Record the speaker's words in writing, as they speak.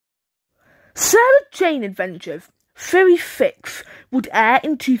Sarah Jane Adventures Fairy Fix would air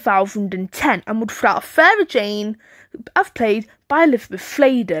in 2010 and would star Sarah Jane, as played by Elizabeth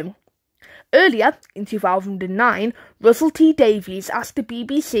Sladen. Earlier, in 2009, Russell T Davies asked the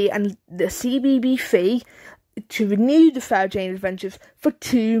BBC and the CBBC to renew the Sarah Jane Adventures for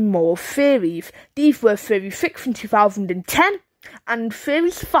 2 more series. These were Series 6 in 2010 and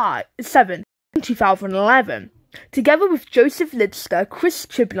Series 7 in 2011. Together with Joseph Lidster, Chris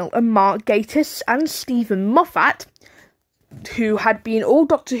Chibnall and Mark Gatiss and Stephen Moffat, who had been all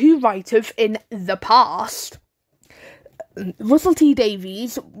Doctor Who writers in the past, Russell T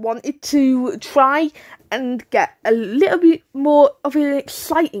Davies wanted to try and get a little bit more of an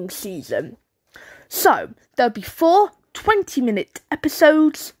exciting season. So, there'll be 4 20-minute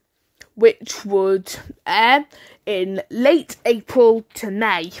episodes, which would air in late April to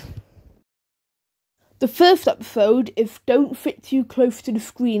May. The first episode is Don't Fit Too Close to the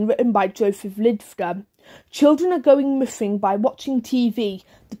Screen, written by Joseph Lidster. Children are going missing by watching TV.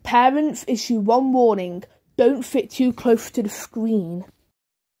 The parents issue one warning: don't fit too close to the screen.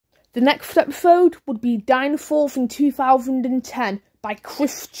 The next episode would be Dinosaurs in 2010 by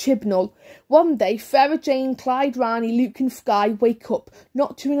Chris Chibnall. One day, Sarah Jane, Clyde, Rani, Luke and Skye wake up,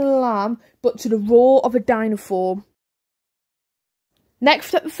 not to an alarm, but to the roar of a dinosaur.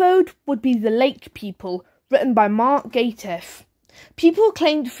 Next episode would be The Lake People, written by Mark Gatiss. People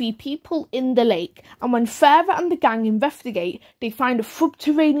claim to see people in the lake, and when Sarah and the gang investigate, they find a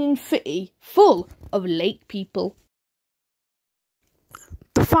subterranean city full of lake people.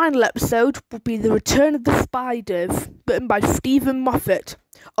 The final episode would be The Return of the Spiders, written by Stephen Moffat.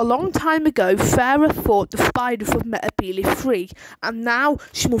 A long time ago, Sarah thought the spiders had met Abelia 3, and now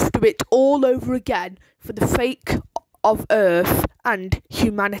she must do it all over again for the sake of Earth and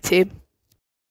humanity.